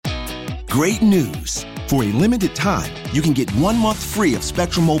Great news! For a limited time, you can get 1 month free of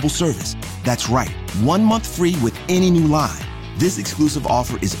Spectrum Mobile service. That's right, 1 month free with any new line. This exclusive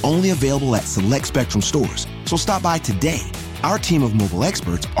offer is only available at select Spectrum stores, so stop by today. Our team of mobile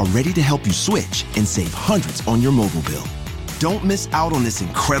experts are ready to help you switch and save hundreds on your mobile bill. Don't miss out on this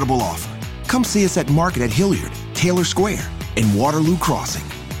incredible offer. Come see us at Market at Hilliard, Taylor Square, and Waterloo Crossing.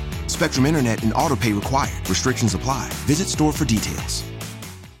 Spectrum Internet and autopay required. Restrictions apply. Visit store for details.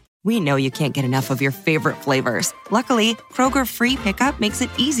 We know you can't get enough of your favorite flavors. Luckily, Kroger Free Pickup makes it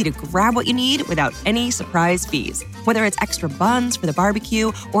easy to grab what you need without any surprise fees. Whether it's extra buns for the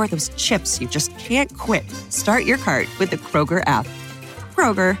barbecue or those chips you just can't quit, start your cart with the Kroger app.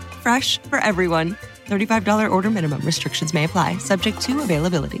 Kroger, fresh for everyone. $35 order minimum. Restrictions may apply. Subject to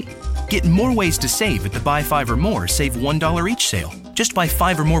availability. Get more ways to save at the Buy 5 or More Save $1 each sale. Just buy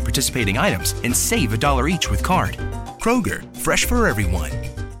 5 or more participating items and save $1 each with card. Kroger, fresh for everyone.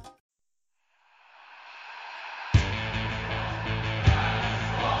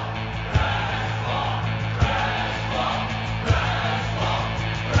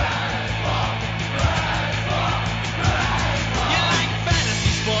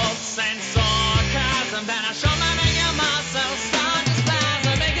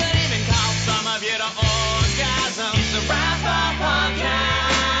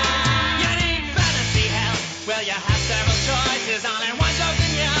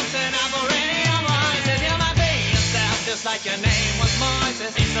 Like your name was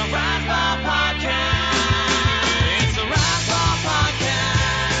Moises. It's a Razzball Podcast. It's a Razzball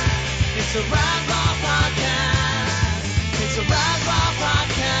Podcast. It's a Razzball Podcast. It's a Razzball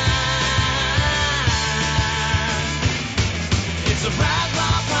Podcast. It's a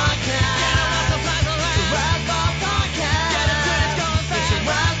Razzball Podcast. Get a Razzball Podcast. It's a Razzball Podcast. Get into it, it's going fast. It's a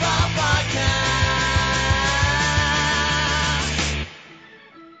Razzball Podcast.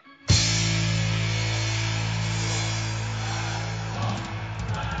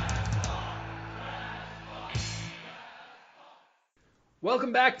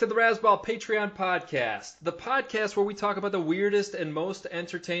 Welcome back to the Razzball Patreon podcast, the podcast where we talk about the weirdest and most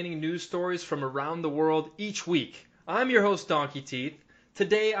entertaining news stories from around the world each week. I'm your host, Donkey Teeth.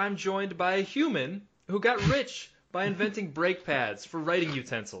 Today I'm joined by a human who got rich by inventing brake pads for writing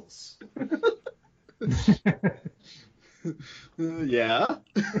utensils. Yeah.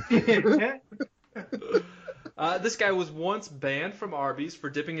 This guy was once banned from Arby's for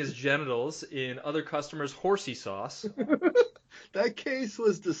dipping his genitals in other customers' horsey sauce. That case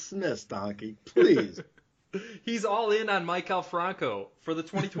was dismissed, Donkey. Please. He's all in on Mike Alfranco for the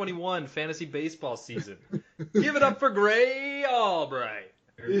 2021 fantasy baseball season. Give it up for Grey Albright.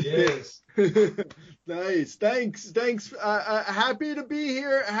 There he is. Nice. Thanks. Happy to be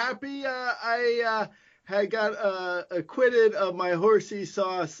here. Happy I got acquitted of my horsey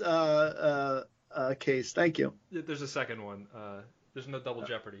sauce case. Thank you. There's a second one. There's no double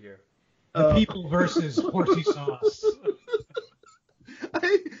jeopardy here. The people versus horsey sauce.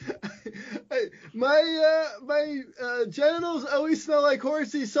 My genitals always smell like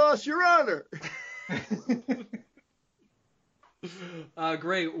horsey sauce, Your Honor.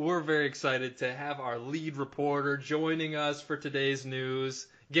 Great. We're very excited to have our lead reporter joining us for today's news.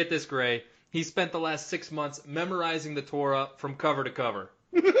 Get this, Gray. He spent the last 6 months memorizing the Torah from cover to cover.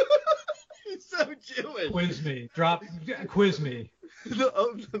 He's so Jewish. Quiz me.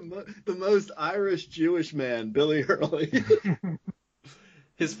 The most Irish Jewish man, Billy Hurley.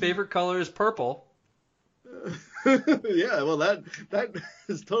 His favorite color is purple. Yeah, well, that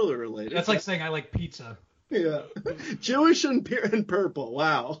is totally related. That's like saying I like pizza. Yeah. Jewish and purple.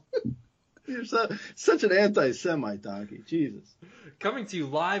 Wow. You're such an anti-Semite, Donkey. Jesus. Coming to you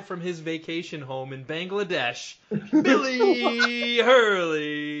live from his vacation home in Bangladesh, Billy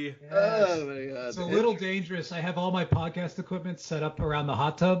Hurley. Yes. Oh, my God. It's a little dangerous. I have all my podcast equipment set up around the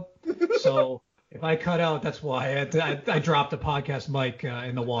hot tub. So if I cut out, that's why. I dropped the podcast mic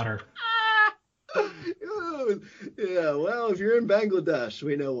in the water. Yeah, well, if you're in Bangladesh,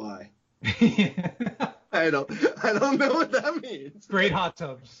 we know why. I don't know what that means. Great hot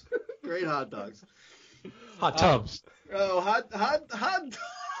tubs. Great hot dogs. Hot tubs. Oh, hot dogs.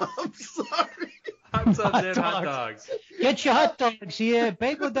 Sorry. Hot tubs and hot dogs. Get your hot dogs here.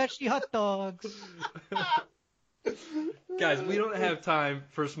 Bangladeshi hot dogs. Guys, we don't have time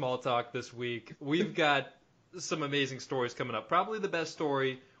for small talk this week. We've got some amazing stories coming up. Probably the best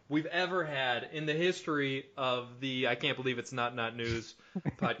story we've ever had in the history of the I Can't Believe It's Not News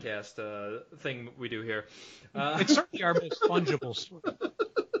podcast thing we do here. It's certainly our most fungible story.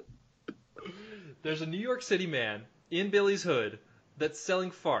 There's a New York City man in Billy's hood that's selling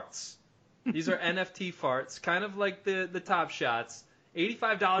farts. These are NFT farts, kind of like the Top Shots,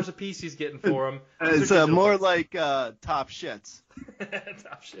 $85 a piece he's getting for them. It's more like top shits.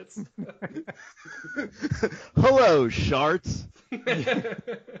 Top shits. Hello, sharts.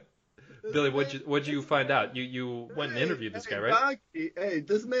 Billy, what'd you find out? You went and interviewed this guy, right? Donkey,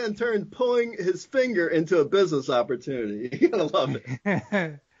 this man turned pulling his finger into a business opportunity. You gotta love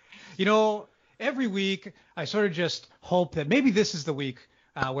it. Every week I sort of just hope that maybe this is the week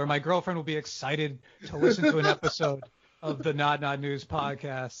where my girlfriend will be excited to listen to an episode of the Nod Nod News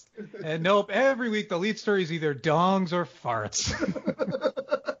podcast. And nope, every week the lead story is either dongs or farts.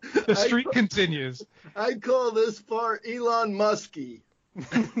 The streak continues. I call this fart Elon Musky.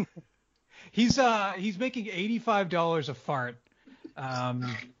 He's making $85 a fart.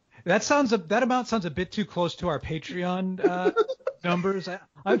 That amount sounds a bit too close to our Patreon numbers.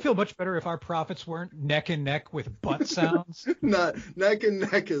 I'd feel much better if our profits weren't neck and neck with butt sounds. Not neck and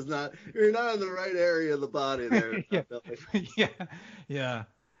neck is not. You're not in the right area of the body there. Yeah.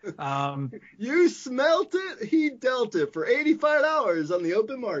 You smelt it. He dealt it for $85 on the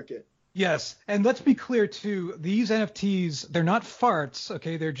open market. Yes, and let's be clear too. These NFTs, they're not farts.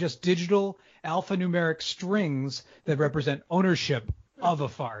 Okay, they're just digital alphanumeric strings that represent ownership of a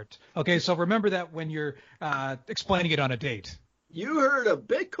fart. Okay, so remember that when you're explaining it on a date. You heard of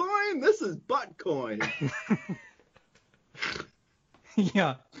Bitcoin? This is Buttcoin.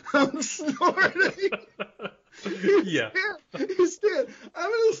 Yeah. I'm snorting. Yeah. I'm going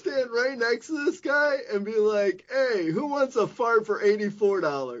to stand right next to this guy and be like, hey, who wants a fart for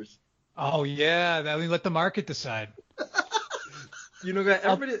 $84? Oh, yeah. Let the market decide.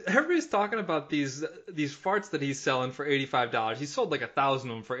 Everybody's talking about these farts that he's selling for $85. He sold like 1,000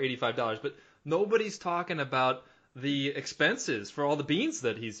 of them for $85, but nobody's talking about the expenses for all the beans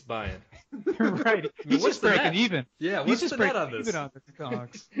that he's buying. Right. He's just breaking even. Yeah, what's the net on this? Even on the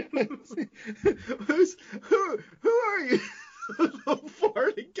dogs. Who are you? The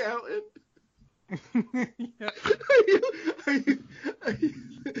fart accountant? Yeah.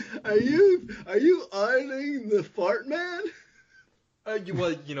 Are you auditing the fart man?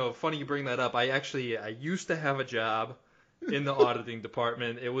 Funny you bring that up. I used to have a job in the auditing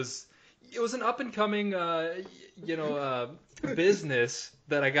department. It was an up and coming business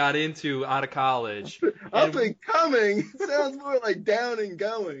that I got into out of college. Up and coming sounds more like down and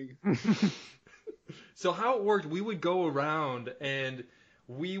going. So how it worked, we would go around and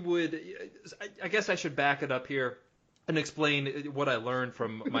we would. I guess I should back it up here and explain what I learned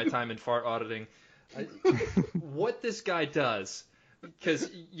from my time in fart auditing. What this guy does. Because,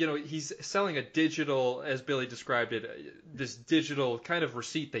 he's selling a digital, as Billy described it, this digital kind of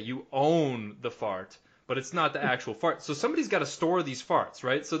receipt that you own the fart, but it's not the actual fart. So somebody's got to store these farts,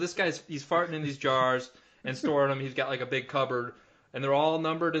 right? So this he's farting in these jars and storing them. He's got like a big cupboard, and they're all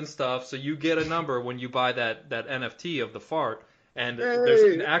numbered and stuff. So you get a number when you buy that NFT of the fart, and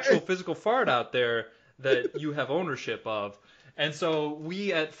there's an actual physical fart out there that you have ownership of. And so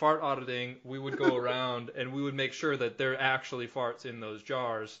we at fart auditing, we would go around and we would make sure that there are actually farts in those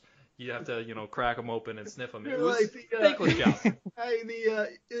jars. You have to, crack them open and sniff them. It was a thankless job.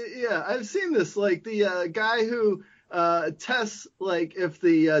 I've seen this. Like the guy who tests like if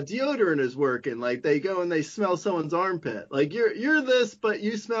the deodorant is working. Like they go and they smell someone's armpit. Like you're this, but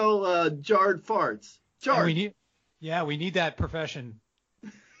you smell jarred farts. Jarred. We need that profession.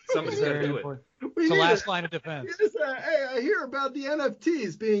 Somebody's got to do it. It's the last line of defense. Hey, I hear about the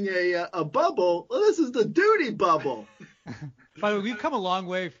NFTs being a bubble. Well, this is the duty bubble. By the way, we've come a long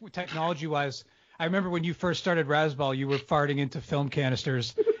way technology-wise. I remember when you first started Razzball, you were farting into film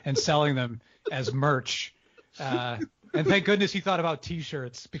canisters and selling them as merch. And thank goodness you thought about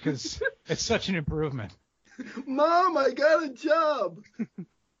T-shirts because it's such an improvement. Mom, I got a job.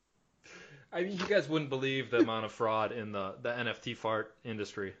 I mean, you guys wouldn't believe the amount of fraud in the NFT fart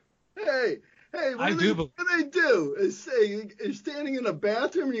industry. Hey, what do they do? Is standing in a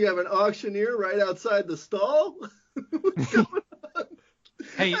bathroom and you have an auctioneer right outside the stall? What's going on?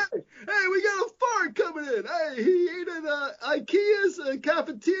 Hey, we got a fart coming in. Hey, he ate at IKEA's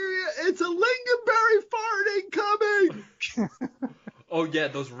cafeteria. It's a lingonberry fart incoming. Oh yeah,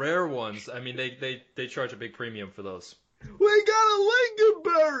 those rare ones. I mean, they charge a big premium for those. We got a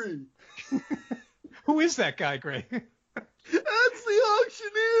lingonberry. Who is that guy, Gray? That's the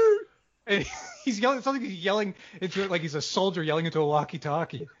auctioneer. And he's yelling. It's like he's yelling into like he's a soldier yelling into a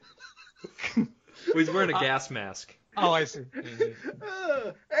walkie-talkie. Well, he's wearing a gas mask. Oh, I see.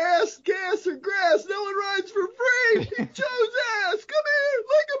 Ass, gas, or grass. No one rides for free. He chose ass. Come here,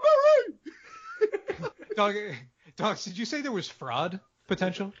 lingonberry. Dogs, did you say there was fraud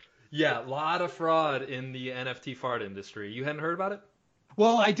potential? Yeah, a lot of fraud in the NFT fart industry. You hadn't heard about it?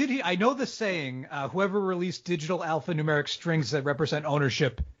 Well, I know the saying, whoever released digital alphanumeric strings that represent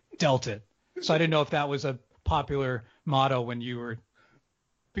ownership dealt it. So I didn't know if that was a popular motto when you were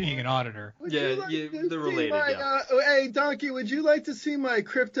being an auditor. They're related. Hey, Donkey, would you like to see my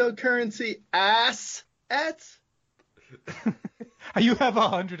cryptocurrency assets? You have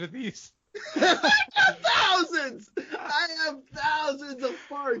 100 of these. Thousands! I have thousands of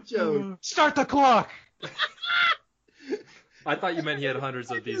fart jokes. Start the clock. I thought you meant he had hundreds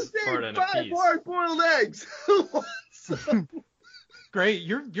of these fart NFTs. 5 hard-boiled eggs. Great,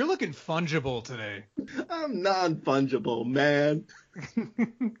 you're looking fungible today. I'm non-fungible, man.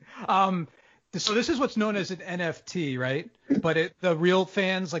 So this is what's known as an NFT, right? But the real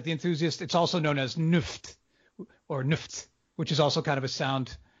fans, like the enthusiasts, it's also known as nuft or nuft, which is also kind of a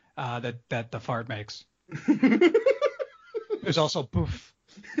sound that the fart makes. There's also poof.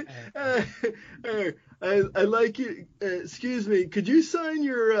 I like you. Excuse me, could you sign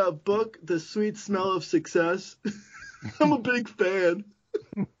your book, The Sweet Smell of Success? I'm a big fan.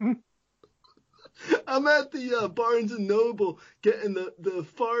 I'm at the Barnes & Noble getting the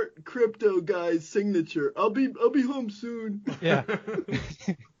fart crypto guy's signature. I'll be home soon. Yeah.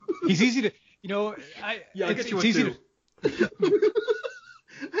 He's easy to, I'll get you one too.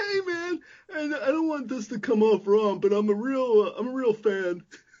 Hey man, and I don't want this to come off wrong, but I'm a real fan.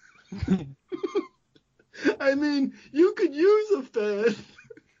 I mean, you could use a fan.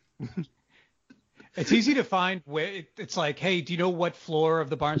 It's easy to find where it's like, hey, do you know what floor of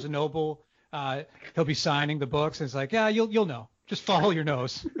the Barnes & Noble he'll be signing the books? And it's like, yeah, you'll know. Just follow your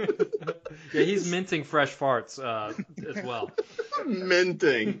nose. Yeah, he's minting fresh farts as well.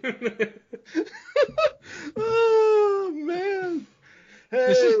 Minting. Oh man.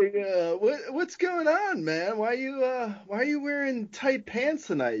 Hey, what's going on, man? Why are you wearing tight pants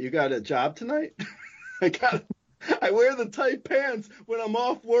tonight? You got a job tonight? I wear the tight pants when I'm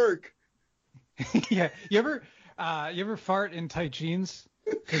off work. Yeah. You ever fart in tight jeans?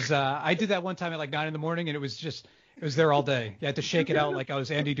 Because I did that one time at like 9 a.m. and it was there all day. You had to shake it out like I was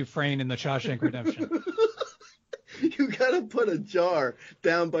Andy Dufresne in The Shawshank Redemption. You gotta put a jar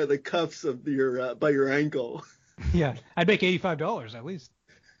down by the cuffs of by your ankle. Yeah, I'd make $85 at least.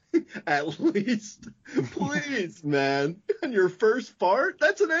 At least, please, man. On your first fart,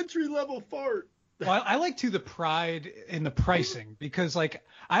 that's an entry-level fart. Well, I like the pride in the pricing because like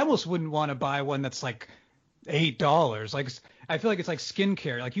I almost wouldn't want to buy one that's like $8. Like I feel like it's like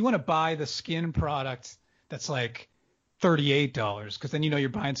skincare. Like you want to buy the skin product that's like $38 because then you're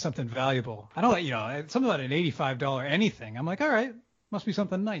buying something valuable. I don't something about an $85 anything. I'm like, all right, must be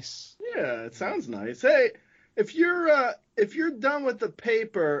something nice. Yeah, it sounds nice. Hey, if you're done with the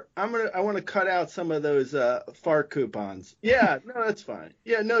paper, I want to cut out some of those fart coupons. Yeah, no, that's fine.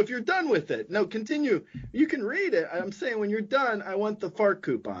 Yeah, no, if you're done with it, no, continue. You can read it. I'm saying when you're done, I want the fart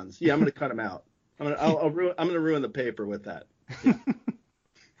coupons. Yeah, I'm gonna cut them out. I'm gonna ruin the paper with that. Yeah.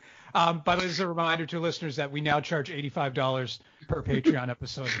 By the way, this is a reminder to listeners that we now charge $85 per Patreon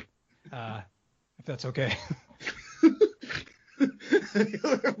episode, if that's okay.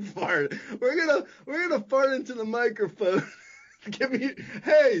 We're gonna fart into the microphone.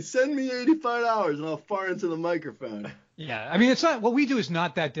 Send me $85 and I'll fart into the microphone. Yeah, I mean it's not what we do is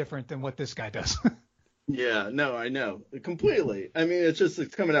not that different than what this guy does. Yeah, no, I know completely. I mean it's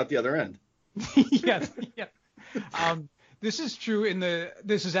coming out the other end. Yeah. This is true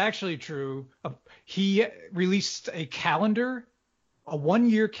this is actually true. He released a calendar, a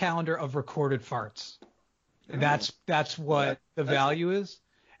 1-year calendar of recorded farts. And that's what the value is.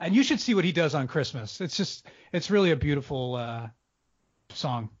 And you should see what he does on Christmas. It's really a beautiful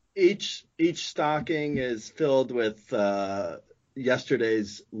song. Each stocking is filled with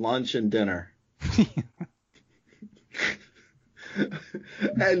yesterday's lunch and dinner.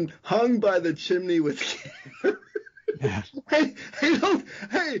 And hung by the chimney with care. Yeah. I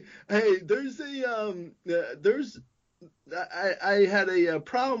had a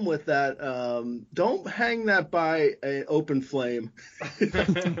problem with that. Don't hang that by an open flame.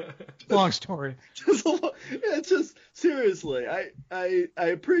 Long story. Just seriously. I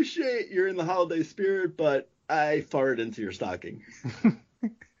appreciate you're in the holiday spirit, but I farted into your stocking.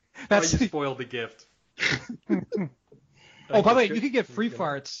 You spoiled the gift. Oh, by the way, you could get free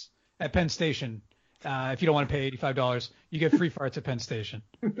farts at Penn Station. If you don't want to pay $85, you get free farts at Penn Station.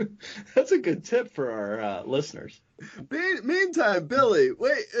 That's a good tip for our listeners. Meantime, Billy,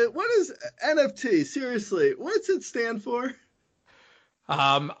 wait, what is NFT? Seriously, what's it stand for?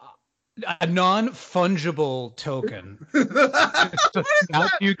 A non-fungible token. Now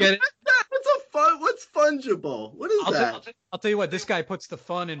you get it? What's fungible? What is that? I'll tell you what. This guy puts the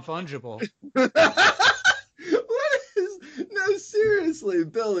fun in fungible. No, seriously,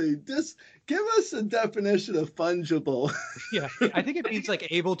 Billy, just give us a definition of fungible. Yeah, I think it means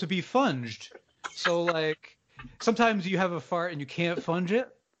like able to be funged. So like sometimes you have a fart and you can't funge it.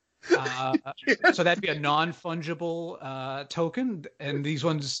 So that'd be a non-fungible token, and these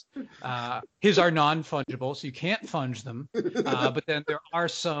ones, his are non-fungible, so you can't funge them. But then there are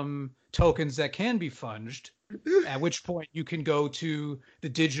some tokens that can be funged, at which point you can go to the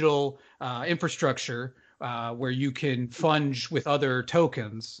digital infrastructure where you can funge with other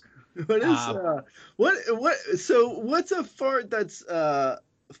tokens. What is So what's a fart that's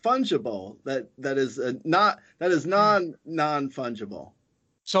fungible that is non-fungible?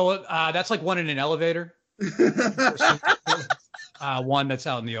 So that's like one in an elevator. One that's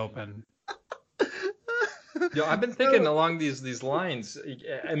out in the open. Yo, I've been thinking along these lines,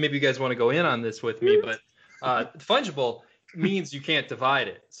 and maybe you guys want to go in on this with me, but fungible means you can't divide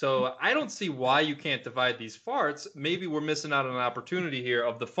it. So I don't see why you can't divide these farts. Maybe we're missing out on an opportunity here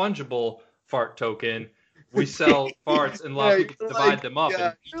of the fungible fart token. We sell farts and allow people to divide them up,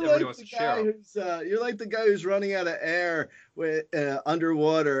 and everybody wants to share them. You're like the guy who's running out of air with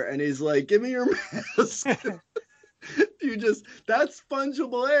underwater, and he's like, "Give me your mask." That's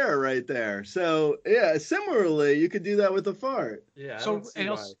fungible air right there. So yeah, similarly, you could do that with a fart. Yeah. So and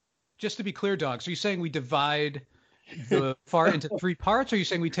also, just to be clear, Doug, so you're saying we divide the fart into 3 parts, or are you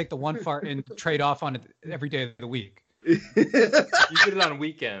saying we take the one fart and trade off on it every day of the week? You get it on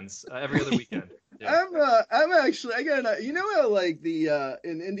weekends, every other weekend. Yeah. I'm actually, I got, you know how like the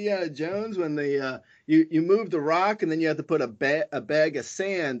in Indiana Jones when they you move the rock and then you have to put a bag of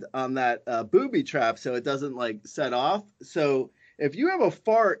sand on that booby trap so it doesn't like set off. So if you have a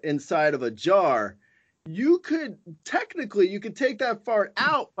fart inside of a jar, you could take that fart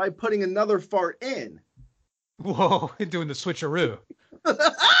out by putting another fart in. Whoa, doing the switcheroo.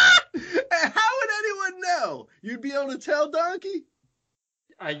 How would anyone know? You'd be able to tell, Donkey?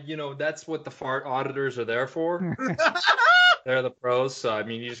 That's what the fart auditors are there for. They're the pros. So, I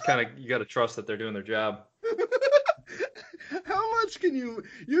mean, you got to trust that they're doing their job. How much can you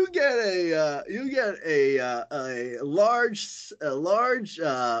get a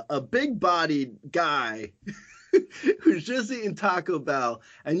big-bodied guy who's just eating Taco Bell,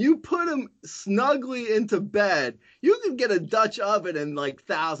 and you put him snugly into bed, you can get a Dutch oven and like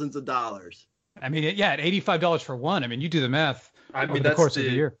thousands of dollars. I mean, yeah, at $85 for one. I mean, you do the math. I mean, over the course of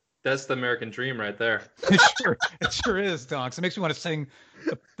the year. That's the American dream right there. It sure is, Donks. It makes me want to sing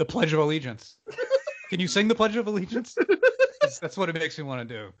the Pledge of Allegiance. Can you sing the Pledge of Allegiance? That's what it makes me want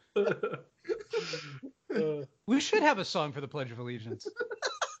to do. We should have a song for the Pledge of Allegiance.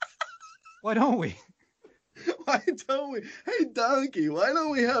 Why don't we? Why don't we? Hey, Donkey, why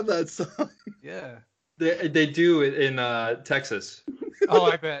don't we have that song? Yeah. They do it in Texas. Oh,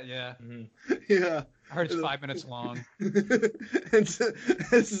 I bet, yeah. Mm-hmm. Yeah. I heard it's 5 minutes long. It's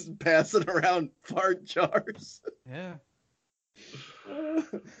just passing around fart jars. Yeah.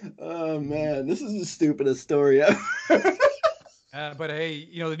 Oh, man. This is the stupidest story ever. But hey,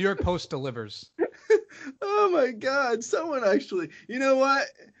 the New York Post delivers. Oh, my God. Someone actually, you know what?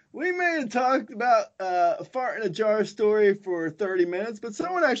 We may have talked about a fart in a jar story for 30 minutes, but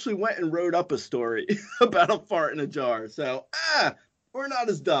someone actually went and wrote up a story about a fart in a jar. So, we're not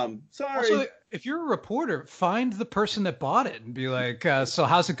as dumb. Sorry. Also, if you're a reporter, find the person that bought it and be like, so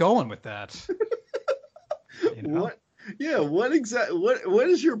how's it going with that? What? Yeah. What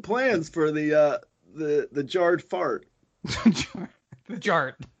is your plans for the jarred fart? The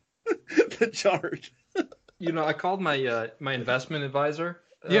jart. The jarred. I called my investment advisor.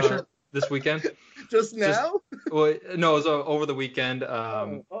 Yeah, sure. This weekend. Just now? No, it was over the weekend.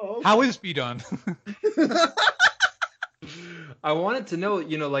 Okay. How is be done? I wanted to know,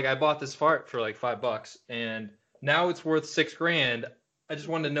 like I bought this fart for like $5 and now it's worth $6,000. I just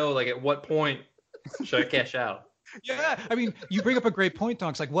wanted to know, like, at what point should I cash out? Yeah, I mean, you bring up a great point,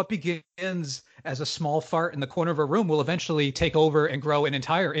 Donks. Like, what begins as a small fart in the corner of a room will eventually take over and grow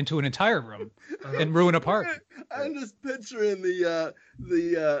into an entire room and ruin a park. I'm just picturing the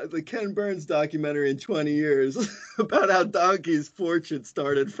Ken Burns documentary in 20 years about how Donkey's fortune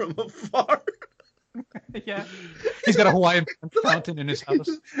started from a fart. Yeah, he's got a Hawaiian fountain in his house.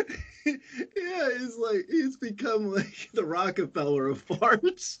 Yeah, he's become like the Rockefeller of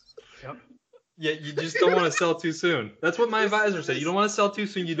farts. Yep. Yeah, you just don't want to sell too soon. That's what my advisor said. You don't want to sell too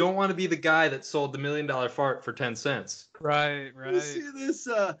soon. You don't want to be the guy that sold the $1 million fart for 10 cents. Right. You see this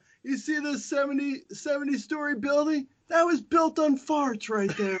 70-story building? That was built on farts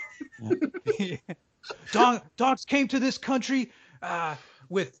right there. Dogs came to this country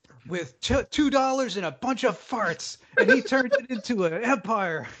with $2 and a bunch of farts, and he turned it into an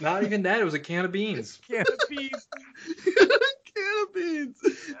empire. Not even that. It was a can of beans. Can of beans. Can of beans.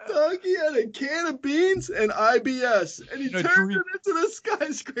 Donkey had a can of beans and IBS, and he turned it into the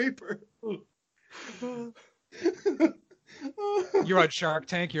skyscraper. You're on Shark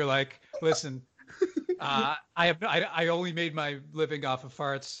Tank. You're like, listen, I only made my living off of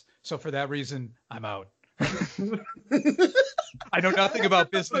farts, so for that reason, I'm out. I know nothing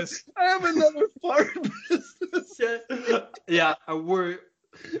about business. I have another fart business. Yeah,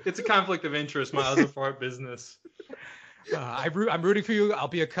 it's a conflict of interest, my other fart business. I'm rooting for you. I'll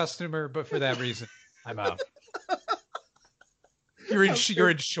be a customer, but for that reason, I'm out. You're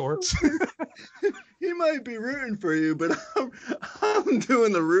in shorts. He might be rooting for you, but I'm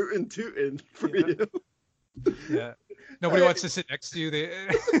doing the rootin' tootin' for you. Yeah. Nobody wants to sit next to you.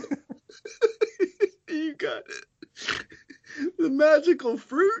 You got it. The magical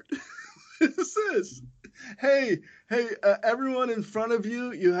fruit. What is this? Hey, everyone in front of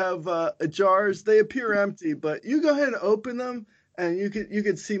you, you have jars. They appear empty, but you go ahead and open them, and you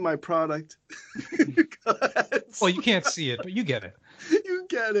can see my product. Go ahead. Well, you can't see it, but you get it. You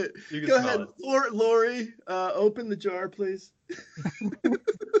get it. Go ahead, Lori. Open the jar, please.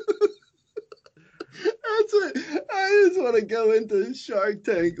 That's it. I just want to go into Shark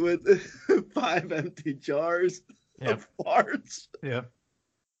Tank with 5 empty jars of farts. Yeah.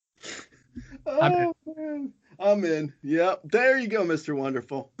 Oh, man. I'm in. Yep. There you go, Mr.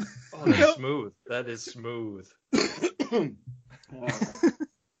 Wonderful. Oh, that's smooth. That is smooth.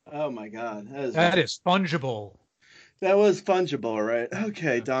 Oh my God. That is fungible. That was fungible, right?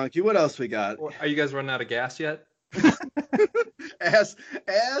 Okay, Donkey. What else we got? Are you guys running out of gas yet? Ass,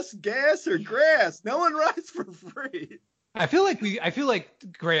 gas, or grass? No one rides for free. I feel like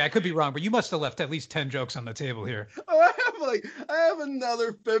Gray, I could be wrong, but you must have left at least 10 jokes on the table here. Oh, I have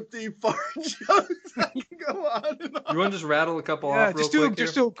another 50 fart jokes I can go on and on. You want to just rattle a couple off real quick?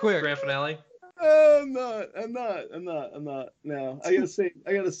 Just do it quick. Grand finale. I'm not. No, I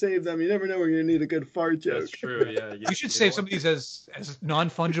gotta save them. You never know when you're gonna need a good fart joke. That's true. Yeah. You should save some of these as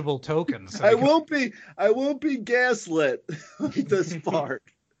non-fungible tokens. I won't be gaslit with this fart.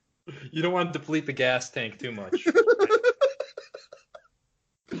 You don't want to deplete the gas tank too much.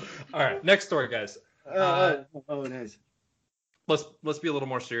 All right, next story, guys. Nice. Let's be a little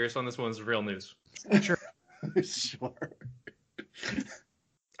more serious on this one. It's real news. Sure. Sure.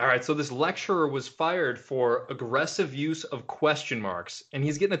 All right, so this lecturer was fired for aggressive use of question marks, and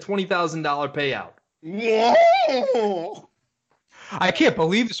he's getting a $20,000 payout. Whoa! I can't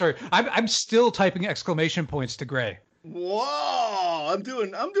believe the story. I'm still typing exclamation points to Gray. Whoa! I'm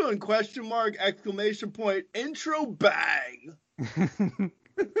doing question mark, exclamation point, intro bang.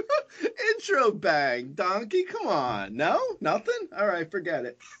 Intro bang, Donkey. Come on. No? Nothing? All right, forget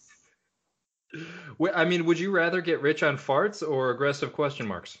it. I mean, would you rather get rich on farts or aggressive question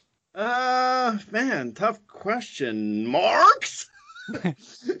marks? Man, tough question. Marks?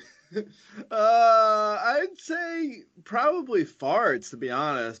 I'd say probably farts, to be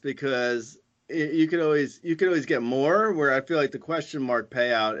honest, because you could always get more, where I feel like the question mark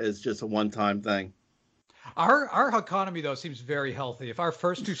payout is just a one-time thing. Our economy, though, seems very healthy. If our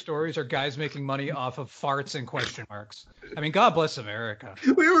first 2 stories are guys making money off of farts and question marks, I mean, God bless America.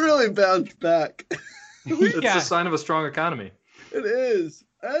 We really bounced back. It's a sign of a strong economy. It is.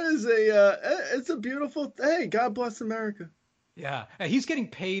 That is it's a beautiful thing. God bless America. Yeah. And he's getting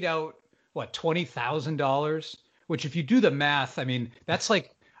paid out, what, $20,000? Which, if you do the math, I mean, that's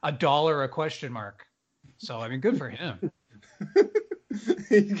like $1 a question mark. So, I mean, good for him.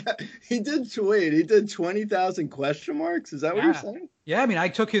 He did 20,000 question marks. Is that what you're saying? Yeah, I mean, I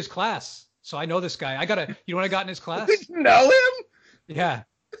took his class, so I know this guy. You know what I got in his class? You know him? Yeah.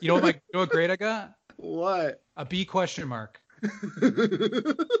 You know what grade I got? What? A B question mark.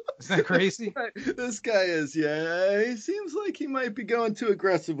 Isn't that crazy? This guy is, he seems like he might be going too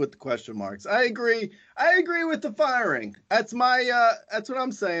aggressive with the question marks. I agree with the firing. That's that's what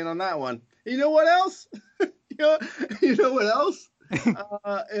I'm saying on that one. You know what else? You know what else?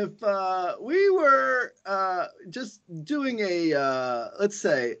 If we were just doing let's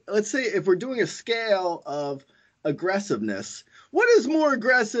say if we're doing a scale of aggressiveness, what is more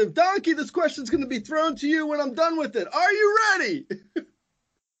aggressive? Donkey, this question's going to be thrown to you when I'm done with it. Are you ready?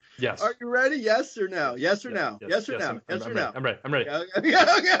 Yes. Are you ready? Yes or no? Yes or no? Yes or no? Yes or no? I'm ready.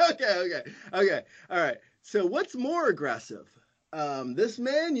 Okay. All right. So what's more aggressive? This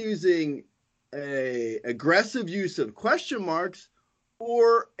man using a aggressive use of question marks,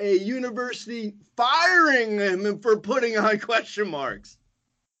 or a university firing him for putting on question marks?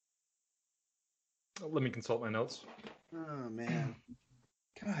 Let me consult my notes. Oh, man.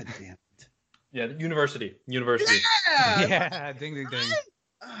 God damn it. Yeah, university. Yeah, ding, ding, ding.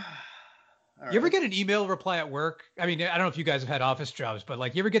 You ever get an email reply at work? I mean, I don't know if you guys have had office jobs, but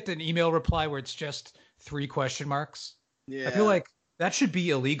like, you ever get an email reply where it's just 3 question marks? Yeah. I feel like that should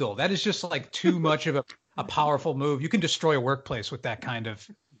be illegal. That is just like too much of a powerful move. You can destroy a workplace with that kind of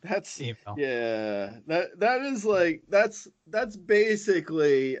email. Yeah. That is like, that's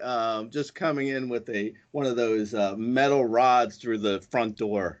basically just coming in with one of those metal rods through the front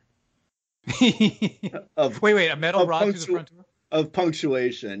door. Wait, a metal rod through the front door? Of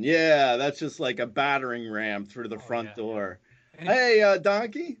punctuation. Yeah, that's just like a battering ram through the front door. Hey,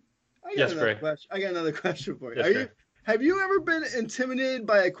 Donkey. I got another question for you. Yes, Have you ever been intimidated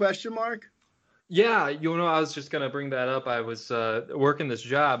by a question mark? Yeah, I was just going to bring that up. I was working this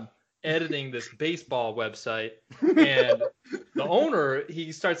job, editing this baseball website, and the owner,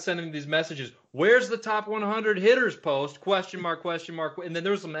 he starts sending these messages. Where's the top 100 hitters post? Question mark. And then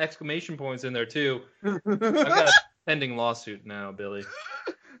there was some exclamation points in there, too. I've got a pending lawsuit now, Billy.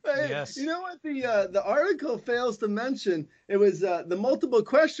 Yes. You know what the article fails to mention? It was the multiple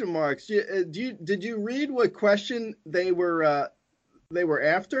question marks. Did you read what question they were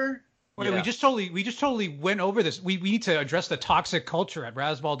after? Wait, yeah. we just totally went over this. We need to address the toxic culture at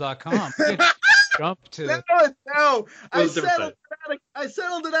rasball.com. Jump to no. I settled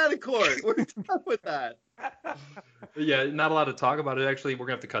it out of court. We're done with that. Yeah, not allowed to talk about it. Actually, we're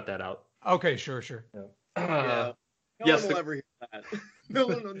gonna have to cut that out. Okay, sure. Yeah. No one will ever hear that. No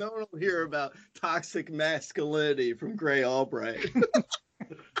one will hear about toxic masculinity from Grey Albright.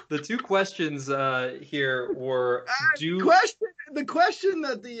 The 2 questions here were the question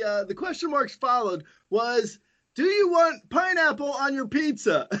that the question marks followed was, do you want pineapple on your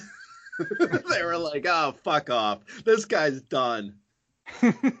pizza? They were like, oh, fuck off. This guy's done.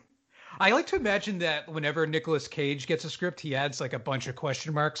 I like to imagine that whenever Nicolas Cage gets a script, he adds like a bunch of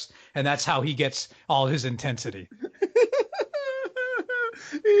question marks, and that's how he gets all his intensity.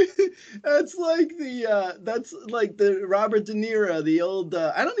 That's like the Robert De Niro, the old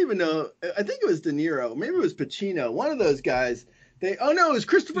I don't even know. I think it was De Niro, maybe it was Pacino. One of those guys. It was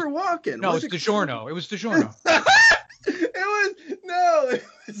Christopher Walken. No, it was DiGiorno. It was DiGiorno. It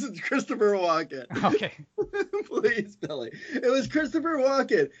was Christopher Walken. Okay. Please, Billy. It was Christopher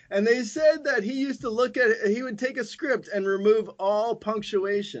Walken, and they said that he used to he would take a script and remove all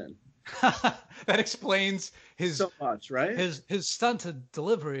punctuation. That explains his so much, right? His stunted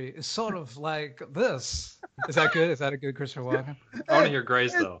delivery is sort of like this. Is that good? Is that a good Christopher Walken? I want to hear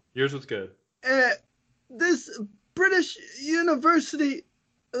Gray's though. Yours was good. This British University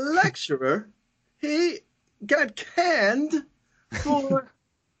lecturer, he got canned for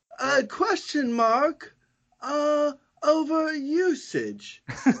a question mark over usage.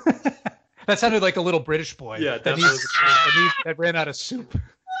 That sounded like a little British boy. Yeah, that ran out of soup. He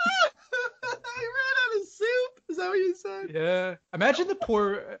ran out of soup? Is that what you said? Yeah. Imagine the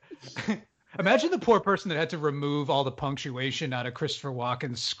poor person that had to remove all the punctuation out of Christopher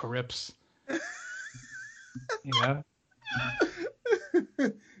Walken's scripts. Yeah.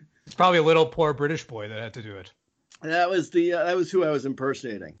 It's probably a little poor British boy that had to do it. That was who I was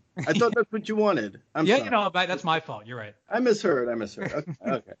impersonating. I thought that's what you wanted. I'm sorry. That's my fault. You're right. I misheard.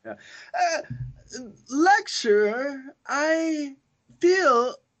 Okay. Yeah. Lecturer, I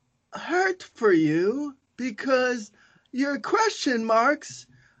feel hurt for you because your question marks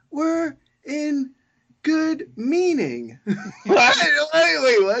were in good meaning. Wait,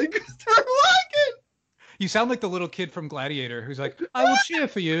 Christopher Walken? You sound like the little kid from Gladiator who's like, I will cheer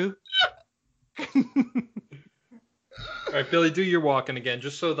for you. All right, Billy, do your walking again,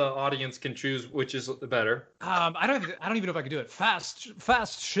 just so the audience can choose which is the better. I don't even know if I can do it.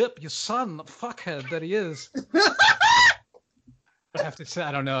 Fast ship, you son, fuckhead that he is. I have to say,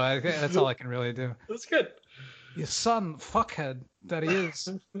 I don't know. That's all I can really do. That's good. Your son, fuckhead that he is,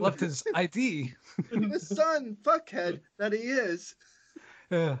 left his ID. The son, fuckhead that he is.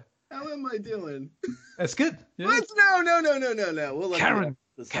 Yeah. How am I doing? That's good. Yeah. No. We'll let Karen,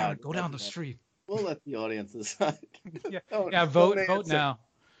 go down the street. We'll let the audience decide. Vote now.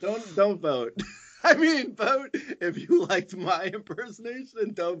 Don't vote. I mean, vote if you liked my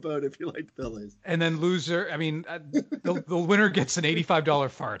impersonation. Don't vote if you liked Billy's. And then loser. I mean, the winner gets an $85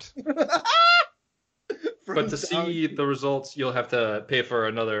 fart. But to see the results, you'll have to pay for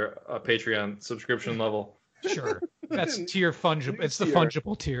another Patreon subscription level. Sure. That's tier fungible. It's the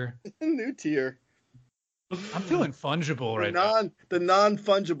fungible tier. New tier. I'm feeling fungible right now. The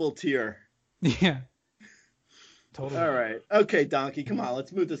non-fungible tier. Yeah. Totally. All right. Okay, Donkey, come on.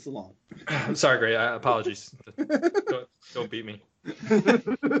 Let's move this along. I'm sorry, Gray. Apologies. Don't beat me.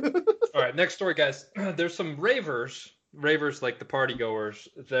 All right, next story, guys. There's some ravers ravers, like the party goers,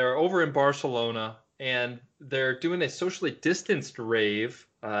 they're over in Barcelona, and they're doing a socially distanced rave,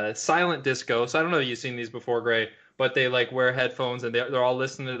 silent disco. So I don't know if you've seen these before, Gray, but they like wear headphones and they're all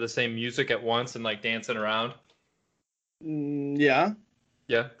listening to the same music at once and like dancing around. Yeah.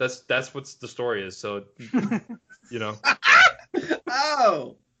 Yeah, that's what the story is. So, you know.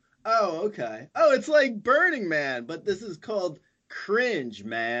 Oh, okay. Oh, it's like Burning Man, but this is called Cringe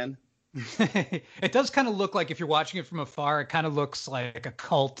Man. It does kind of look like, if you're watching it from afar, it kind of looks like a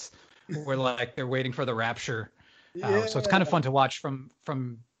cult where like they're waiting for the rapture. Yeah. So it's kind of fun to watch from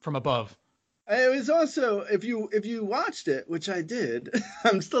above. It was also, if you watched it, which I did,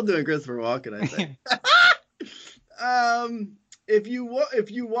 I'm still doing Christopher Walken, I think. If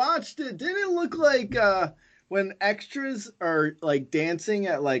you watched it, didn't it look like when extras are like dancing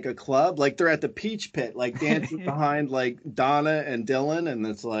at like a club, like they're at the Peach Pit, like dancing behind like Donna and Dylan, and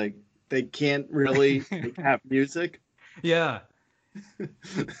it's like they can't really have music. Yeah.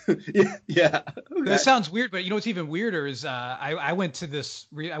 Yeah. Okay. That sounds weird, but you know what's even weirder is I went to this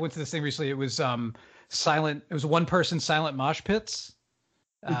thing recently. It was silent. It was one person silent mosh pits,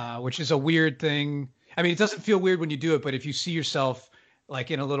 which is a weird thing. I mean, it doesn't feel weird when you do it, but if you see yourself like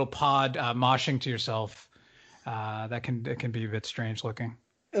in a little pod moshing to yourself, that can be a bit strange looking.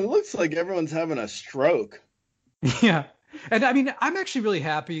 It looks like everyone's having a stroke. Yeah. And I mean, I'm actually really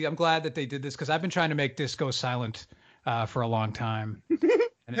happy. I'm glad that they did this because I've been trying to make disco silent for a long time.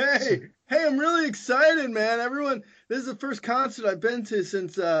 Hey, I'm really excited, man. Everyone, this is the first concert I've been to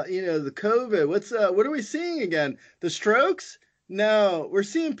since the COVID. What are we seeing again? The Strokes? No, we're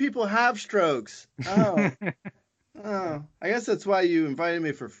seeing people have strokes. Oh. Oh, I guess that's why you invited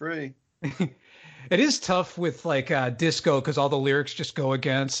me for free. It is tough with like disco because all the lyrics just go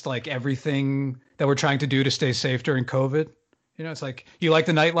against like everything that we're trying to do to stay safe during COVID. You know, it's like, you like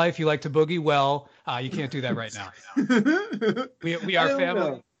the nightlife, you like to boogie. Well, you can't do that right now. We are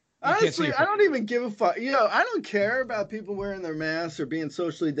family. Honestly, I don't even give a fuck. I don't care about people wearing their masks or being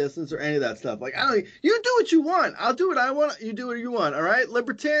socially distanced or any of that stuff. Like, you do what you want. I'll do what I want. You do what you want. All right.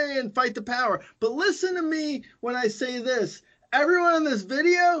 Libertarian, fight the power. But listen to me when I say this. Everyone in this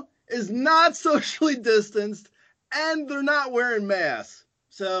video is not socially distanced and they're not wearing masks.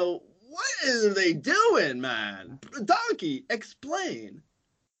 So what are they doing, man? Donkey, explain.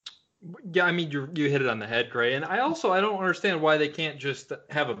 Yeah, I mean, you hit it on the head, Gray. And I don't understand why they can't just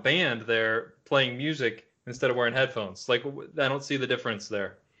have a band there playing music instead of wearing headphones. Like, I don't see the difference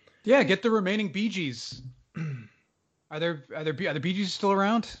there. Yeah, get the remaining Bee Gees. Are the Bee Gees still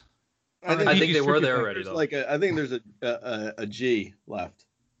around? I think they were there already, though. I think there's a G left.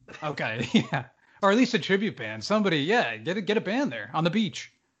 Okay, yeah, or at least a tribute band. Somebody, yeah, get a band there on the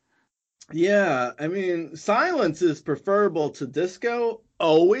beach. Yeah, I mean, silence is preferable to disco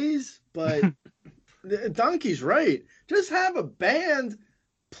always, but Donkey's right. Just have a band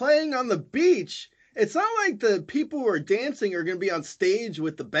playing on the beach. It's not like the people who are dancing are going to be on stage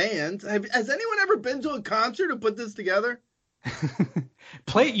with the band. Has anyone ever been to a concert and put this together?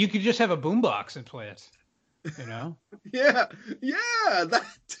 You could just have a boombox and play it. You know? Yeah, that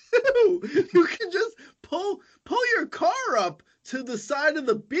too. You can just pull your car up to the side of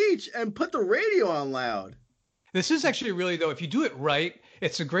the beach and put the radio on loud. This is actually really, though, if you do it right,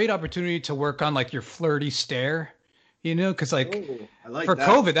 it's a great opportunity to work on like your flirty stare, because like for that.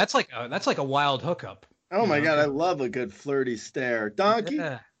 COVID, that's like a wild hookup. Oh my God, I love a good flirty stare. Donkey,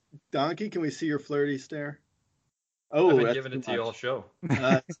 can we see your flirty stare? Oh, I've been giving it to you all show.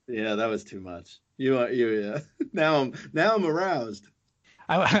 Yeah, that was too much. Yeah. Now I'm aroused.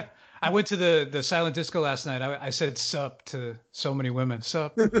 I went to the silent disco last night. I said sup to so many women.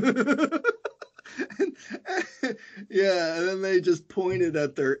 Sup. Yeah, and then they just pointed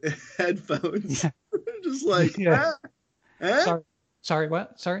at their headphones. Yeah. Just like, yeah. Sorry,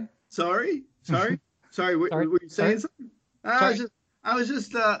 what? Sorry? Sorry. Were you saying something? I was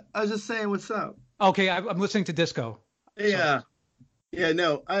just saying what's up. Okay, I'm listening to disco. Yeah. So. Yeah,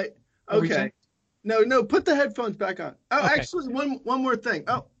 no. Okay. No, put the headphones back on. Oh, okay. Actually, one more thing.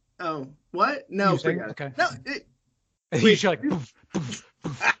 Oh, what? No, forget it. Okay. No. You're like, poof, poof,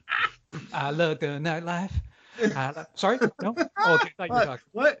 poof. I love the nightlife. Sorry? No? Oh, okay. I thought you were talking.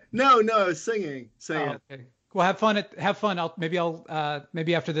 What? No, I was singing. Oh, okay. Well, have fun.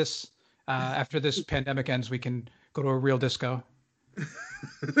 Maybe after this pandemic ends, we can go to a real disco.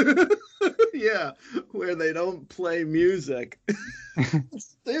 Yeah, where they don't play music.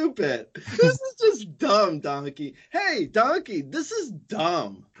 Stupid. This is just dumb, Donkey. Hey, Donkey, this is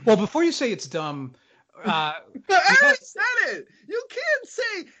dumb. Well, before you say it's dumb, I already said it. You can't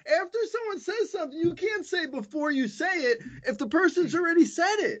say after someone says something. You can't say before you say it if the person's already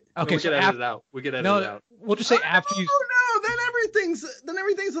said it. Okay, we can edit it out. We can edit it out. We'll just say after you. Oh no, then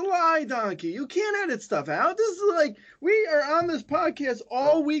everything's a lie, Donkey. You can't edit stuff out. This is like we are on this podcast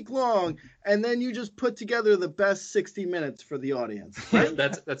all week long, and then you just put together the best 60 minutes for the audience. Right?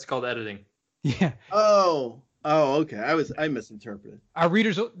 that's called editing. Yeah. Oh, okay. I misinterpreted. Our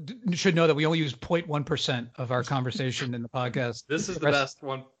readers should know that we only use 0.1% of our conversation in the podcast. This is the best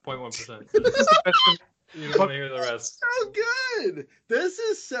 1.1%. This is the best. You don't want to hear the rest. So good. This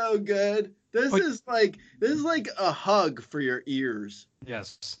is so good. This is like a hug for your ears.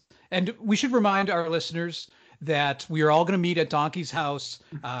 Yes. And we should remind our listeners that we are all going to meet at Donkey's house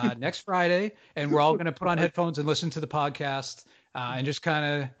next Friday, and we're all going to put on headphones and listen to the podcast and just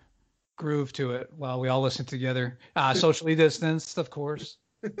kind of groove to it while we all listen together. Socially distanced, of course.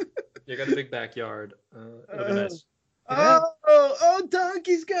 You got a big backyard. It'll be nice. Oh,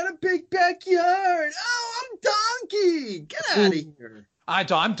 Donkey's got a big backyard. Oh, I'm Donkey. Get out of here.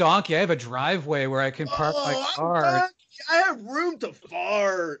 I'm Donkey. I have a driveway where I can park my car. I'm Donkey. I have room to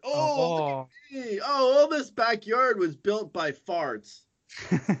fart. Look at me. All this backyard was built by farts.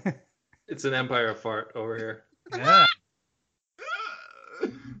 It's an empire of fart over here. Yeah.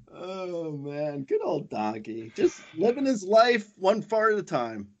 Oh, man. Good old Donkey. Just living his life one fart at a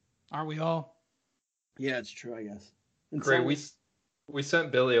time. Aren't we all? Yeah, it's true, I guess. Great. We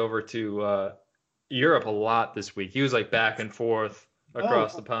sent Billy over to Europe a lot this week. He was like back and forth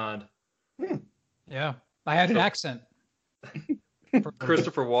across the pond. Yeah. I had an accent.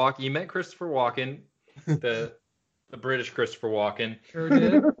 Christopher Walken. You met Christopher Walken, the British Christopher Walken. Sure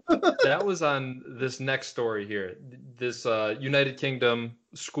did. That was on this next story here. This United Kingdom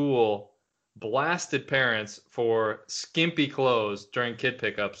school blasted parents for skimpy clothes during kid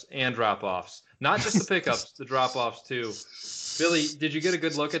pickups and drop-offs. Not just the pickups, the drop-offs too. Billy, did you get a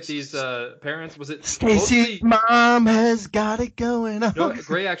good look at these parents? Was it Stacy's mom has got it going on? No,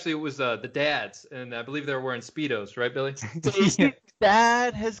 Gray, actually, it was the dads, and I believe they were wearing Speedos, right, Billy? Stacy's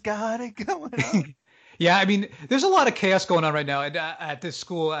dad has got it going on. Yeah, I mean, there's a lot of chaos going on right now at this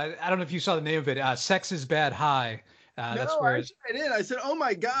school. I don't know if you saw the name of it. Sex is Bad High. That's where I did. I said, "Oh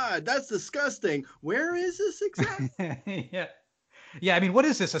my God, that's disgusting." Where is this exactly? Yeah. I mean, what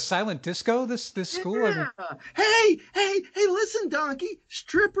is this? A silent disco? This school? Yeah. Hey, listen, Donkey.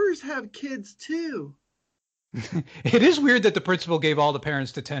 Strippers have kids too. It is weird that the principal gave all the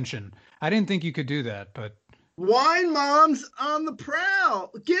parents detention. I didn't think you could do that, but. Wine moms on the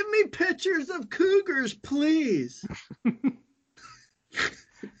prowl. Give me pictures of cougars, please.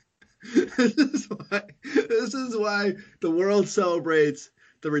 This is why the world celebrates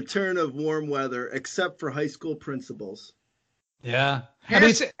the return of warm weather, except for high school principals. Yeah.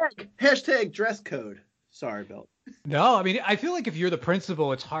 Hashtag dress code. Sorry, Bill. No, I mean, I feel like if you're the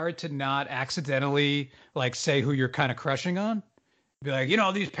principal, it's hard to not accidentally like say who you're kind of crushing on. Be like,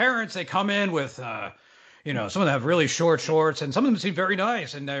 these parents, they come in with, some of them have really short shorts, and some of them seem very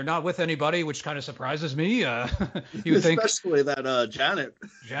nice, and they're not with anybody, which kind of surprises me. You think, especially that Janet.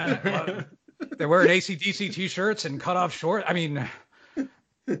 Janet, they're wearing AC/DC t-shirts and cut off short. I mean.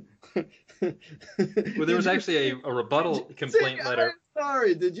 Well, there was actually a rebuttal complaint letter. I'm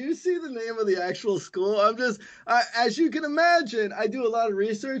sorry, did you see the name of the actual school? As you can imagine, I do a lot of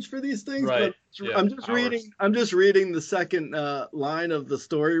research for these things, right. But yeah, I'm just reading the second line of the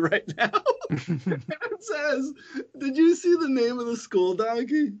story right now. It says, "Did you see the name of the school,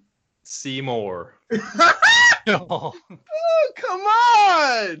 Donkey?" Seymour. Oh, come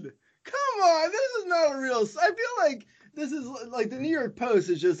on! This is not a real. I feel like this is like the New York Post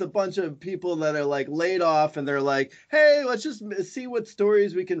is just a bunch of people that are like laid off, and they're like, "Hey, let's just see what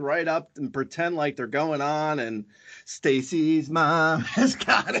stories we can write up and pretend like they're going on." And Stacy's mom has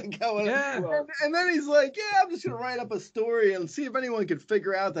got it going on. And then he's like, "Yeah, I'm just gonna write up a story and see if anyone can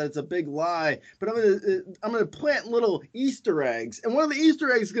figure out that it's a big lie. But I'm gonna plant little Easter eggs, and one of the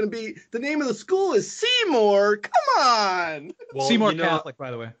Easter eggs is gonna be the name of the school is Seymour. Come on, well, Seymour Catholic, by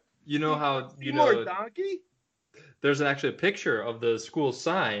the way. You know how Seymour Donkey." There's actually a picture of the school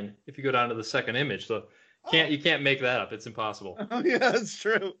sign if you go down to the second image. So you can't make that up. It's impossible. Oh yeah, that's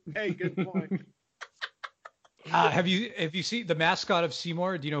true. Hey, good point. Have you seen the mascot of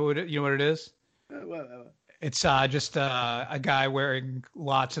Seymour? Do you know what it is? What? It's just a guy wearing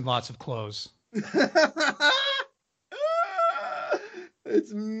lots and lots of clothes.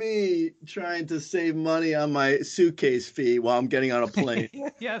 It's me trying to save money on my suitcase fee while I'm getting on a plane.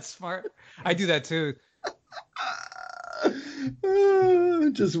 Yeah, it's smart. I do that too.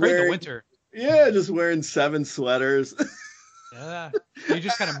 Just wearing wearing the winter. Yeah, just wearing 7 sweaters. Yeah, you're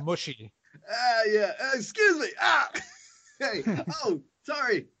just kind of mushy. Yeah. Excuse me. Hey. Oh,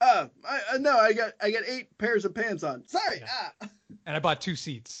 sorry. No, I got 8 pairs of pants on. Sorry. Yeah. And I bought 2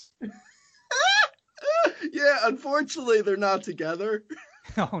 seats. Yeah, unfortunately, they're not together.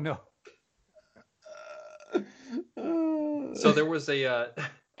 Oh no. So there was a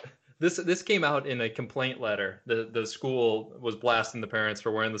this came out in a complaint letter. The school was blasting the parents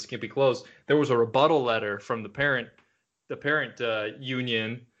for wearing the skimpy clothes. There was a rebuttal letter from the parent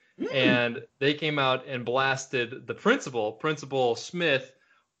union, and they came out and blasted the Principal Smith,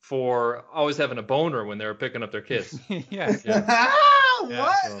 for always having a boner when they were picking up their kids. Yeah.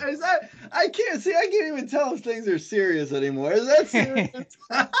 What? So. Is that? I can't even tell if things are serious anymore. Is that serious?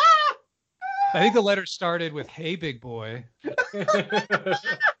 I think the letter started with, "Hey, big boy."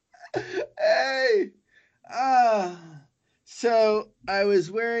 Hey. So I was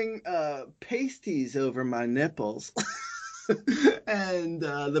wearing pasties over my nipples. And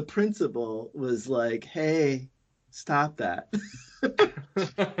the principal was like, "Hey, stop that."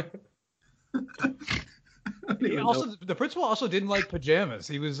 The principal also didn't like pajamas.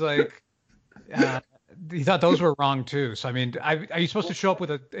 He was like, he thought those were wrong too. So I mean, are you supposed to show up with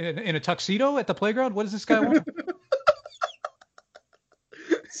in a tuxedo at the playground? What does this guy want?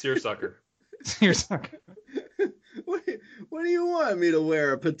 Seersucker. Seersucker. What do you want me to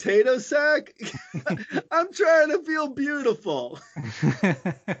wear? A potato sack? I'm trying to feel beautiful.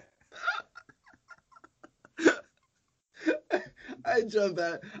 I jump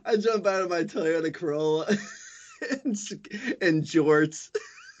out of my Toyota Corolla and jorts.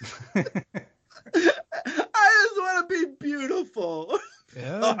 I just want to be beautiful.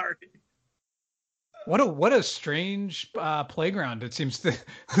 Yeah. Sorry. What a strange playground it seems to.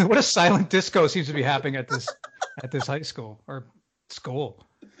 What a silent disco seems to be happening at this high school or school.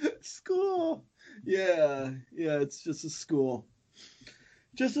 School. Yeah. It's just a school.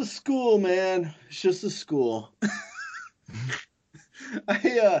 Just a school, man. It's just a school.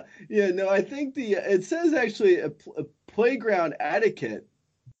 I think it says actually a playground etiquette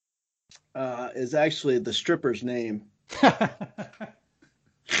is actually the stripper's name.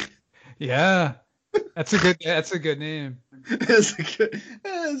 Yeah, that's a good name. That's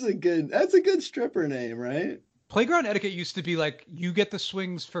a good stripper name, right? Playground etiquette used to be like, you get the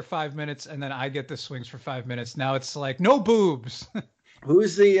swings for 5 minutes and then I get the swings for 5 minutes. Now it's like, no boobs.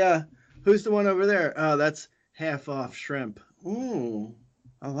 Who's the one over there? Oh, that's Half Off Shrimp. Ooh,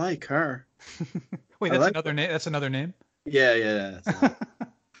 I like her. Wait, that's another name. That's another name. Yeah.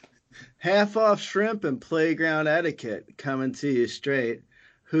 Half Off Shrimp and Playground Etiquette coming to you straight.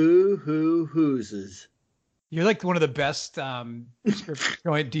 Who's? You're like one of the best script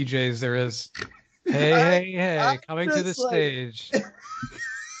joint DJs there is. Hey, coming to the stage.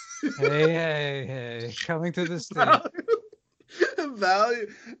 Hey, coming to the stage. Value.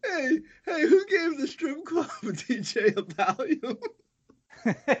 Hey, who gave the strip club DJ a value?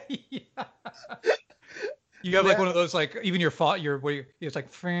 Yeah. You have like one of those, like, even your it's like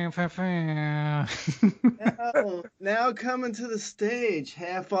now coming to the stage,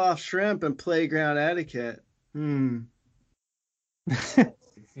 Half Off Shrimp and Playground Etiquette. No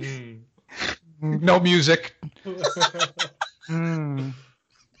music. Isn't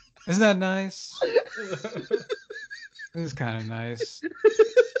that nice? This is kind of nice.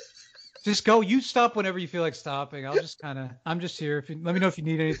 Just go. You stop whenever you feel like stopping. I'm just here. Let me know if you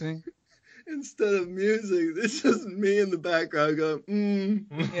need anything. Instead of music, it's just me in the background going,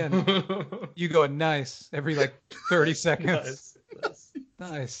 Yeah. You go nice every like 30 seconds.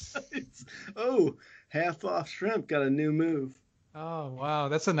 Nice. Oh, Half Off Shrimp got a new move. Oh, wow.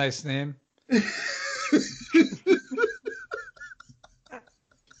 That's a nice name.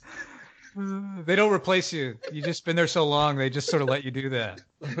 They don't replace you. You've just been there so long. They just sort of let you do that.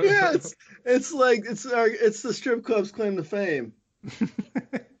 Yeah, it's like it's the strip club's claim to fame.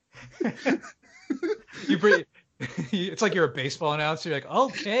 It's like you're a baseball announcer. You're like,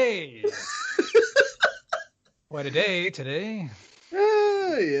 okay. What a day today.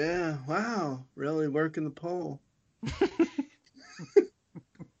 Oh, yeah. Wow. Really working the pole.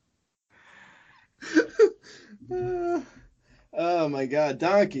 Oh my God,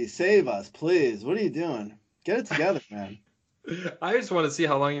 Donkey, save us, please. What are you doing? Get it together, man. I just want to see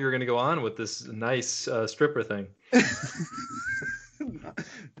how long you're going to go on with this nice stripper thing.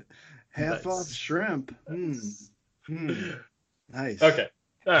 Half Off Shrimp. Nice. Okay.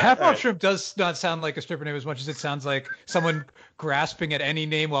 Half Off Shrimp does not sound like a stripper name as much as it sounds like someone grasping at any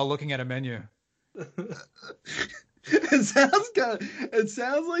name while looking at a menu. It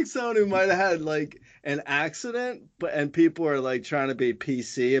sounds like someone who might have had like an accident, and people are like trying to be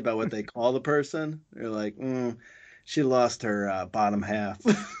PC about what they call the person. They're like, she lost her bottom half.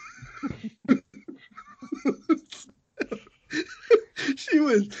 She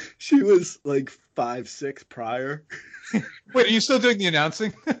was like 5'6" prior. Wait, are you still doing the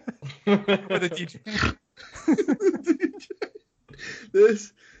announcing? With a DJ?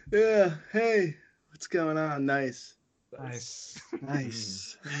 Hey, what's going on? Nice.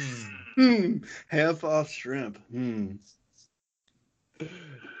 Half off shrimp.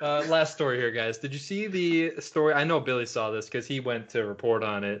 Last story here, guys. Did you see the story? I know Billy saw this because he went to report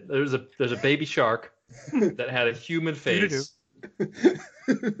on it. There's a baby shark that had a human face.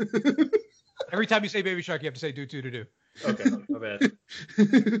 Every time you say baby shark, you have to say do. Okay, my bad.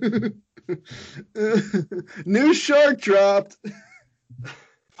 New shark dropped.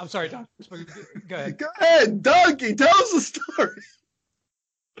 I'm sorry, Don. Go ahead. Go ahead, Donkey. Tell us the story.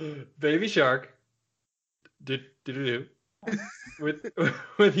 Baby shark.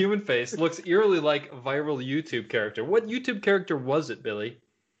 With human face, looks eerily like a viral YouTube character. What YouTube character was it, Billy?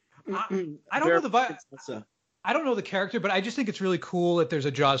 I don't know the character, but I just think it's really cool that there's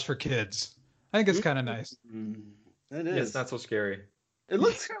a Jaws for kids. I think it's kind of nice. It is. Yeah, it's not so scary. It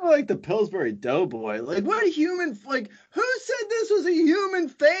looks kind of like the Pillsbury Doughboy. Like, what a human... Like, who said this was a human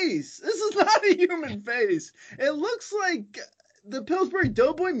face? This is not a human face. It looks like the Pillsbury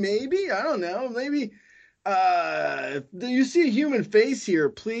Doughboy, maybe? I don't know. Maybe... do you see a human face here?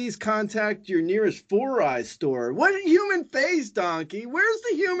 Please contact your nearest Four Eyes store. What a human face, Donkey? Where's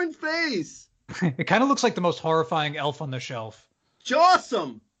the human face? It kind of looks like the most horrifying elf on the shelf.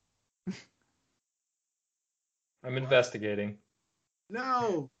 Awesome. I'm investigating.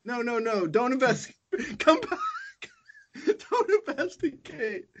 No. Don't investigate. Come back. Don't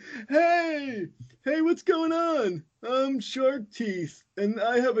investigate. Hey, what's going on? I'm Shark Teeth, and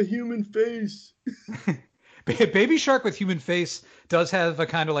I have a human face. Baby shark with human face does have a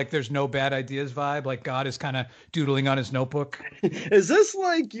kind of like there's no bad ideas vibe, like God is kind of doodling on his notebook. Is this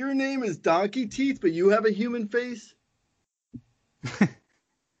like your name is Donkey Teeth, but you have a human face? Are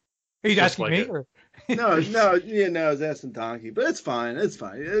you asking me? Or? No, I was asking Donkey, but it's fine.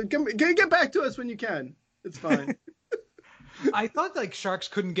 Get back to us when you can. It's fine. I thought like sharks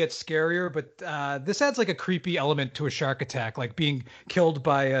couldn't get scarier, but this adds like a creepy element to a shark attack, like being killed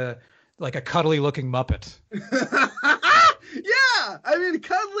by a cuddly looking Muppet. Yeah, I mean,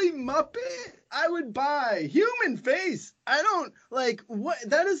 cuddly Muppet, I would buy. Human face, I don't like. What?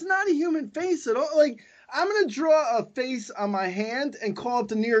 That is not a human face at all. Like, I'm gonna draw a face on my hand and call up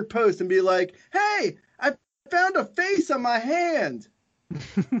the New York Post and be like, "Hey, I found a face on my hand." I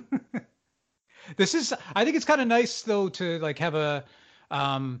think it's kind of nice though to like have a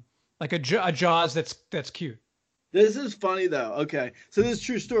Jaws that's cute. This is funny though. Okay, so this is a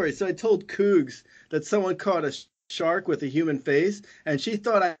true story. So I told Cougs that someone caught a shark with a human face, and she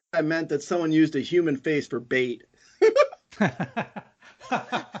thought I meant that someone used a human face for bait.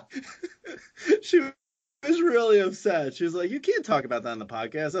 She was really upset. She was like, "You can't talk about that on the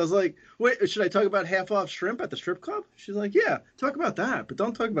podcast." I was like, "Wait, should I talk about half off shrimp at the strip club?" She's like, "Yeah, talk about that, but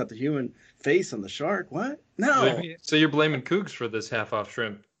don't talk about the human face on the shark." What? No. So you're blaming Cougs for this half off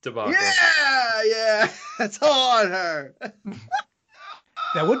shrimp debacle? Yeah, that's all on her.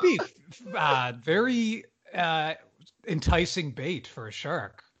 That would be very enticing bait for a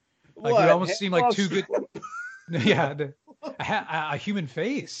shark. Like, it almost seem like too good. Yeah, a human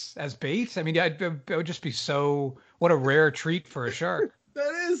face as bait. I mean, it would just be so. What a rare treat for a shark.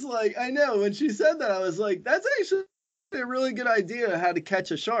 That is like, I know. When she said that, I was like, that's actually a really good idea how to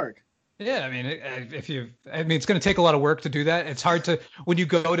catch a shark. Yeah, I mean, it's going to take a lot of work to do that. It's hard to, when you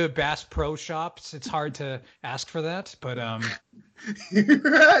go to Bass Pro Shops, it's hard to ask for that. But You're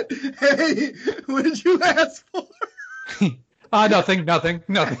right. Hey, what did you ask for? Nothing.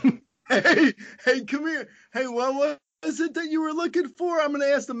 Hey, come here. Hey, what was it that you were looking for? I'm going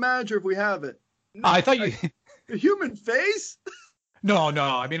to ask the manager if we have it. I thought you. A human face? No.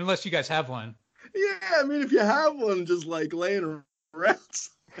 I mean, unless you guys have one. Yeah, I mean, if you have one, just like laying around.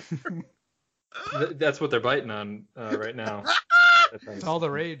 That's what they're biting on right now. It's all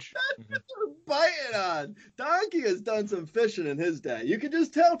the rage. That's what they're biting on. Donkey has done some fishing in his day. You can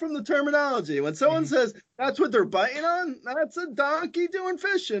just tell from the terminology. When someone says that's what they're biting on, that's a donkey doing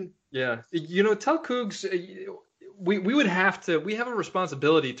fishing. Yeah. Tell Cougs, we would have to, we have a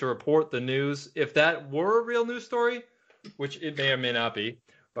responsibility to report the news. If that were a real news story, which it may or may not be,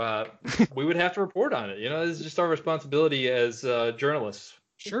 we would have to report on it. This is just our responsibility as journalists.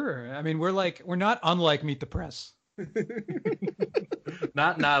 Sure. I mean, we're not unlike Meet the Press.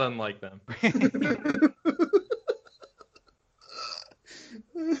 not unlike them.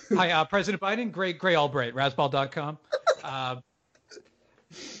 Hi, President Biden. Grey Albright, Razzball.com. How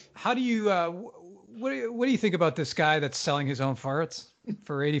do you what do you think about this guy that's selling his own farts?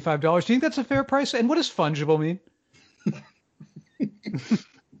 for $85. Do you think that's a fair price? And what does fungible mean?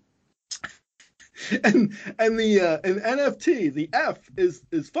 and NFT, the F is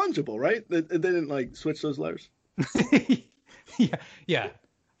fungible, right? They didn't like switch those letters. Yeah.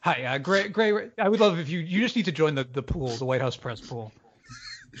 Hi, Gray. I would love if you just need to join the pool, the White House press pool.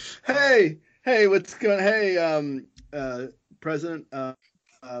 Hey, what's going? Hey, President.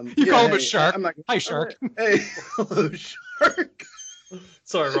 You call him a shark. Hi, shark. Hey, hello, shark.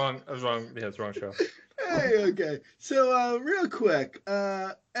 Sorry, wrong. I was wrong. Yeah, it's the wrong show. Hey, okay. So, real quick,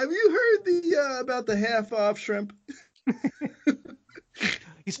 have you heard about the half-off shrimp?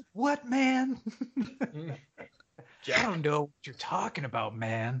 He said, "What, man?" I don't know what you're talking about,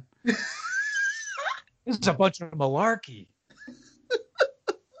 man. This is a bunch of malarkey.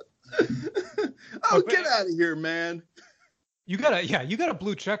 Get out of here, man. You got a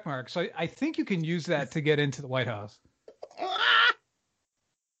blue check mark, so I think you can use that to get into the White House.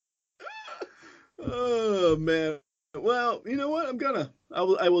 Oh man. Well, you know what?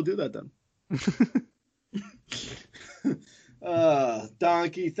 I will do that then.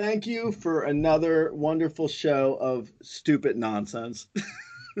 Donkey, thank you for another wonderful show of stupid nonsense.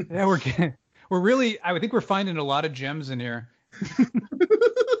 Yeah, we're really, I think we're finding a lot of gems in here.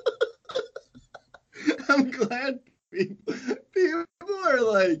 I'm glad people are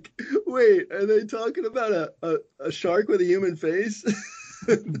like, wait, are they talking about a shark with a human face?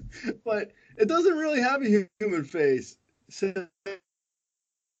 But it doesn't really have a human face. So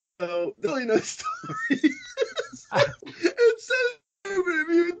there's really no story. It's so stupid if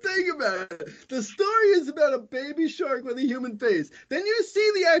you think about it. The story is about a baby shark with a human face. Then you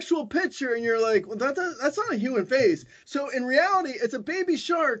see the actual picture and you're like, well, that's not a human face. So in reality, it's a baby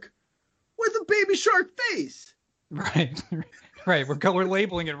shark with a baby shark face. Right. We're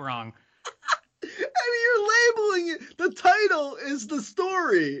labeling it wrong. I mean, you're labeling it. The title is the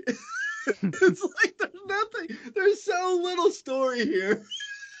story. It's like there's so little story here.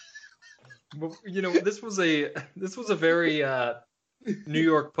 Well, this was a very New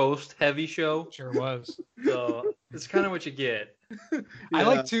York Post heavy show. Sure was. So it's kind of what you get. Yeah. I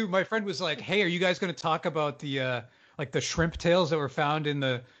like to. My friend was like, "Hey, are you guys going to talk about the the shrimp tails that were found in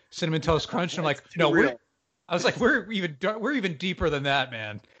the Cinnamon Toast Crunch?" And I'm like, "No, we're even deeper than that,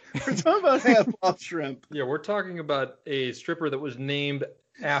 man." We're talking about half-off shrimp. Yeah, we're talking about a stripper that was named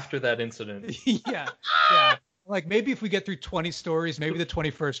after that incident. Yeah. Like maybe if we get through 20 stories, maybe the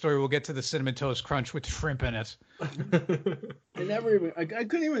 21st story we'll get to the Cinnamon Toast Crunch with shrimp in it. I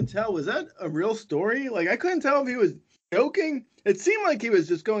couldn't even tell. Was that a real story? Like I couldn't tell if he was joking. It seemed like he was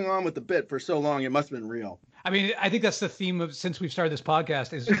just going on with the bit for so long. It must have been real. I mean, I think that's the theme of since we've started this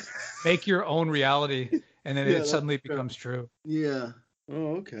podcast is make your own reality, and then it suddenly becomes true. Yeah.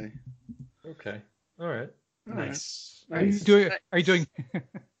 Oh, okay. Okay. All right. Nice. Are you doing?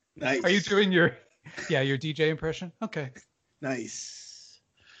 Nice. Are you doing your DJ impression? Okay. Nice.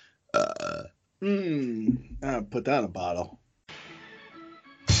 I'll put that in a bottle.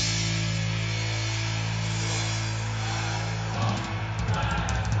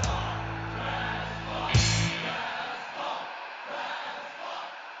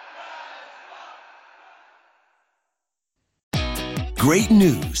 Great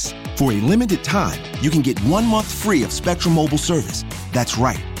news. For a limited time, you can get 1 month free of Spectrum Mobile service. That's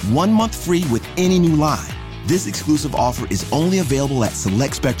right, 1 month free with any new line. This exclusive offer is only available at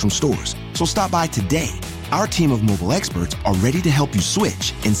select Spectrum stores, so stop by today. Our team of mobile experts are ready to help you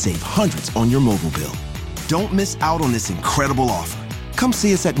switch and save hundreds on your mobile bill. Don't miss out on this incredible offer. Come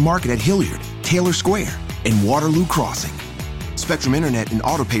see us at Market at Hilliard, Taylor Square, and Waterloo Crossing. Spectrum Internet and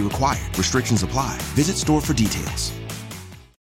autopay required. Restrictions apply. Visit store for details.